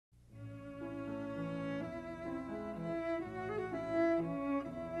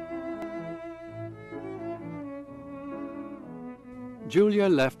Julia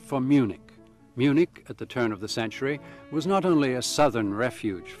left for Munich. Munich, at the turn of the century, was not only a southern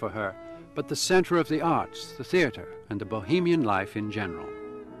refuge for her, but the center of the arts, the theater, and the bohemian life in general.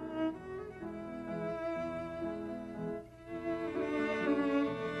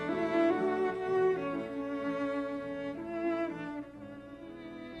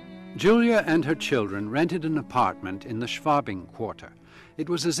 Julia and her children rented an apartment in the Schwabing quarter. It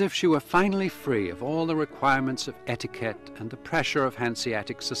was as if she were finally free of all the requirements of etiquette and the pressure of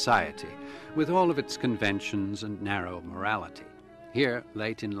Hanseatic society, with all of its conventions and narrow morality. Here,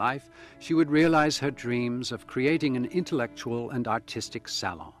 late in life, she would realize her dreams of creating an intellectual and artistic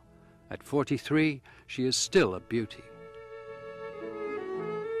salon. At 43, she is still a beauty.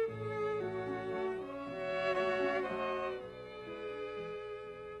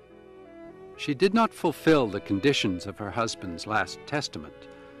 She did not fulfill the conditions of her husband's last testament.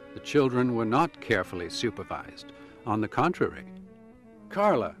 The children were not carefully supervised. On the contrary,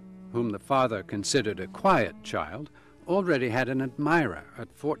 Carla, whom the father considered a quiet child, already had an admirer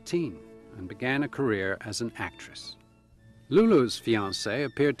at 14 and began a career as an actress. Lulu's fiancé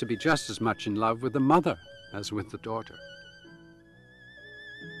appeared to be just as much in love with the mother as with the daughter.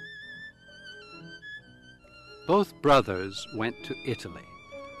 Both brothers went to Italy.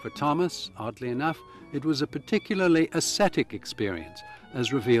 For Thomas, oddly enough, it was a particularly ascetic experience,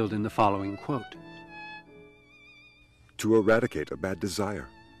 as revealed in the following quote. To eradicate a bad desire,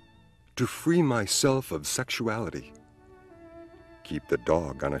 to free myself of sexuality, keep the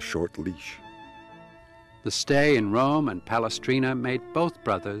dog on a short leash. The stay in Rome and Palestrina made both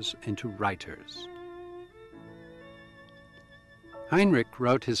brothers into writers. Heinrich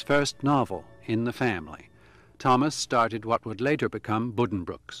wrote his first novel, In the Family. Thomas started what would later become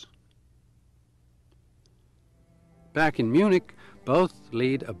Buddenbrooks. Back in Munich, both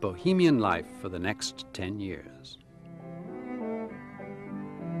lead a bohemian life for the next 10 years.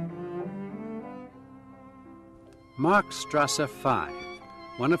 Markstrasse 5,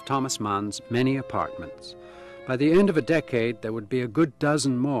 one of Thomas Mann's many apartments. By the end of a decade, there would be a good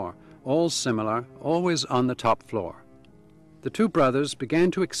dozen more, all similar, always on the top floor. The two brothers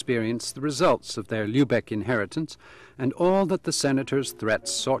began to experience the results of their Lübeck inheritance and all that the senator's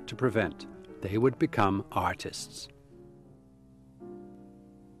threats sought to prevent. They would become artists.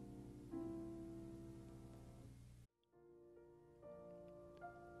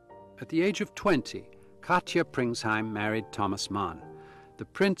 At the age of 20, Katja Pringsheim married Thomas Mann. The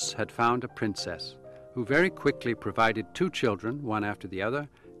prince had found a princess, who very quickly provided two children, one after the other,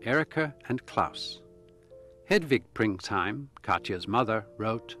 Erika and Klaus. Hedwig Pringsheim, Katja's mother,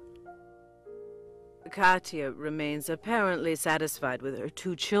 wrote, Katja remains apparently satisfied with her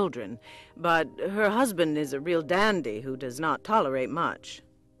two children, but her husband is a real dandy who does not tolerate much.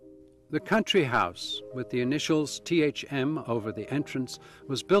 The country house, with the initials THM over the entrance,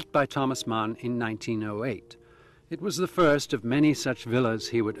 was built by Thomas Mann in 1908. It was the first of many such villas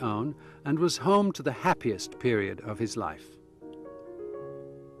he would own and was home to the happiest period of his life.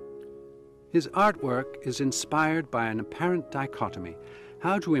 His artwork is inspired by an apparent dichotomy,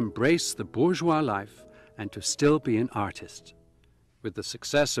 how to embrace the bourgeois life and to still be an artist. With the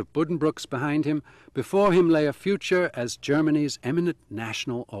success of Buddenbrooks behind him, before him lay a future as Germany's eminent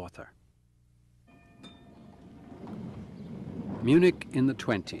national author. Munich in the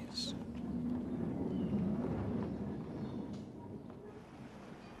 20s.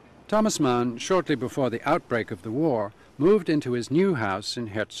 Thomas Mann, shortly before the outbreak of the war, moved into his new house in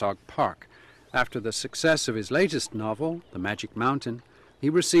Herzog Park. After the success of his latest novel, The Magic Mountain, he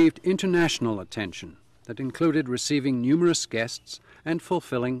received international attention that included receiving numerous guests and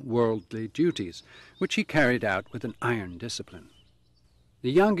fulfilling worldly duties, which he carried out with an iron discipline.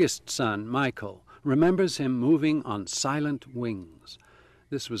 The youngest son, Michael, remembers him moving on silent wings.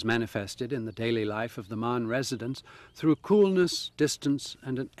 This was manifested in the daily life of the Mann residents through coolness, distance,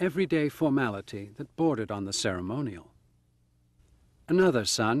 and an everyday formality that bordered on the ceremonial. Another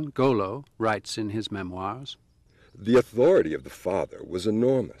son, Golo, writes in his memoirs, The authority of the father was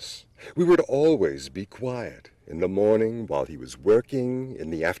enormous. We would always be quiet, in the morning while he was working, in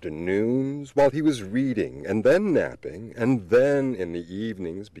the afternoons while he was reading, and then napping, and then in the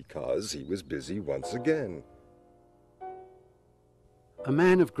evenings because he was busy once again. A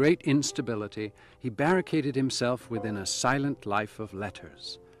man of great instability, he barricaded himself within a silent life of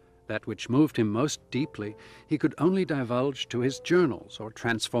letters. That which moved him most deeply he could only divulge to his journals or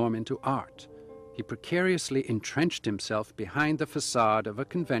transform into art. He precariously entrenched himself behind the facade of a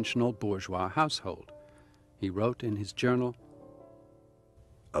conventional bourgeois household. He wrote in his journal,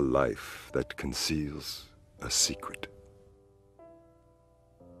 A life that conceals a secret.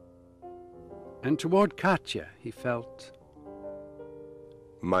 And toward Katja he felt,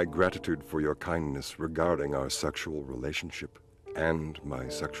 My gratitude for your kindness regarding our sexual relationship and my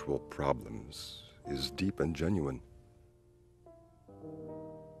sexual problems is deep and genuine.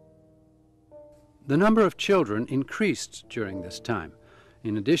 The number of children increased during this time.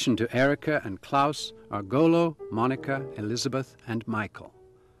 In addition to Erika and Klaus are Golo, Monica, Elizabeth, and Michael.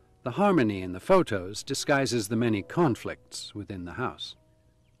 The harmony in the photos disguises the many conflicts within the house.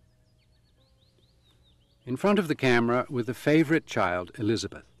 In front of the camera with the favorite child,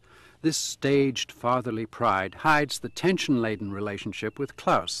 Elizabeth. This staged fatherly pride hides the tension-laden relationship with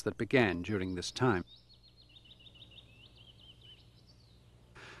Klaus that began during this time.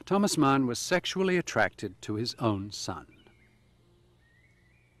 Thomas Mann was sexually attracted to his own son.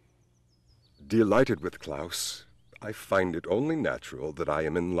 Delighted with Klaus, I find it only natural that I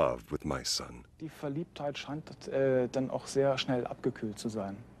am in love with my son. Die Verliebtheit scheint dann auch sehr schnell abgekühlt zu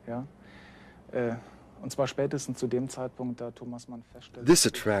sein, ja. Und zwar spätestens zu dem Zeitpunkt, da Thomas Mann feststellte. This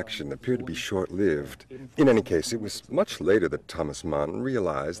attraction appeared to be short-lived. In any case, it was much later that Thomas Mann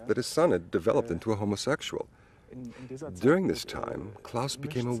realized that his son had developed into a homosexual. During this time, Klaus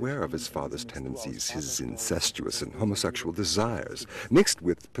became aware of his father's tendencies, his incestuous and homosexual desires, mixed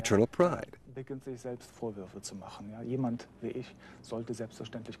with paternal pride. Beginnt sich selbst Vorwürfe zu machen. Ja? Jemand wie ich sollte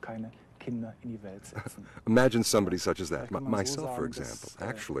selbstverständlich keine Kinder in die Welt setzen. Imagine somebody such as that, myself for example,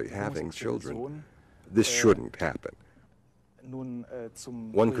 actually having children. This shouldn't happen.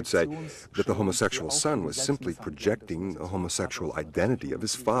 One could say that the homosexual son was simply projecting the homosexual identity of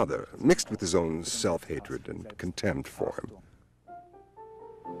his father, mixed with his own self-hatred and contempt for him.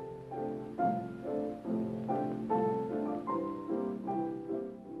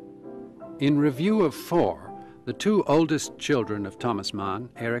 In Review of Four, the two oldest children of Thomas Mann,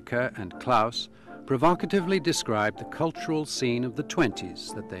 Erika and Klaus, provocatively describe the cultural scene of the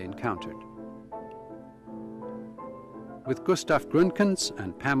 20s that they encountered. With Gustav Gründgens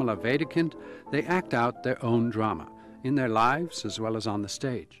and Pamela Wedekind, they act out their own drama, in their lives as well as on the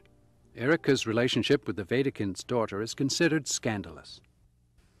stage. Erika's relationship with the Wedekind's daughter is considered scandalous.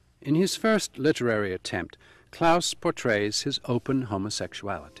 In his first literary attempt, Klaus portrays his open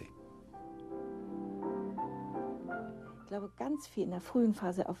homosexuality.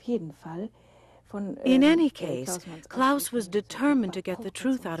 In any case, Klaus was determined to get the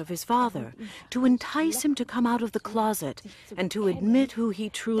truth out of his father, to entice him to come out of the closet, and to admit who he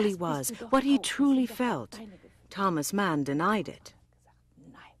truly was, what he truly felt. Thomas Mann denied it.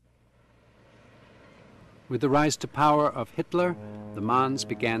 With the rise to power of Hitler, the Manns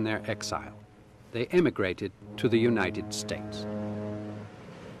began their exile. They emigrated to the United States.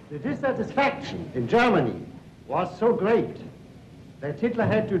 The dissatisfaction in Germany was so great that Hitler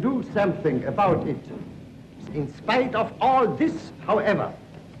had to do something about it. In spite of all this, however,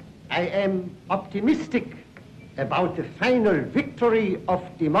 I am optimistic about the final victory of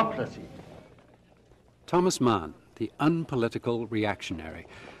democracy. Thomas Mann, the unpolitical reactionary.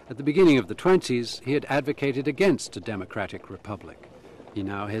 At the beginning of the 20s, he had advocated against a democratic republic. He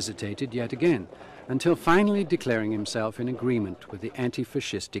now hesitated yet again, until finally declaring himself in agreement with the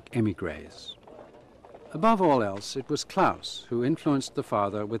anti-fascistic émigrés. Above all else, it was Klaus who influenced the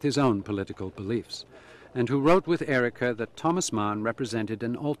father with his own political beliefs, and who wrote with Erika that Thomas Mann represented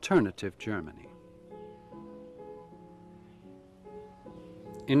an alternative Germany.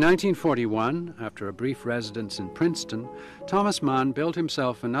 In 1941, after a brief residence in Princeton, Thomas Mann built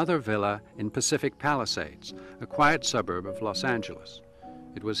himself another villa in Pacific Palisades, a quiet suburb of Los Angeles.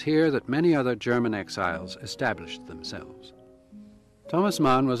 It was here that many other German exiles established themselves. Thomas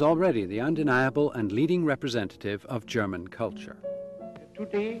Mann was already the undeniable and leading representative of German culture.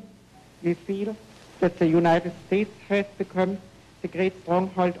 Today, we feel that the United States has become the great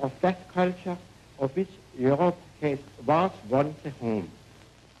stronghold of that culture of which Europe was once a home.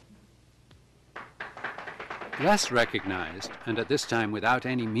 Less recognized, and at this time without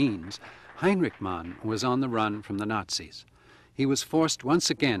any means, Heinrich Mann was on the run from the Nazis. He was forced once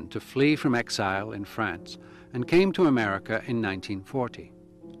again to flee from exile in France and came to America in 1940.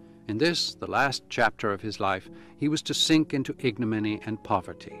 In this, the last chapter of his life, he was to sink into ignominy and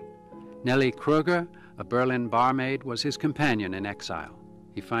poverty. Nellie Kruger, a Berlin barmaid, was his companion in exile.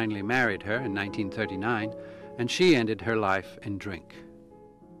 He finally married her in 1939, and she ended her life in drink.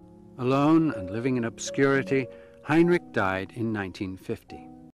 Alone and living in obscurity, Heinrich died in 1950.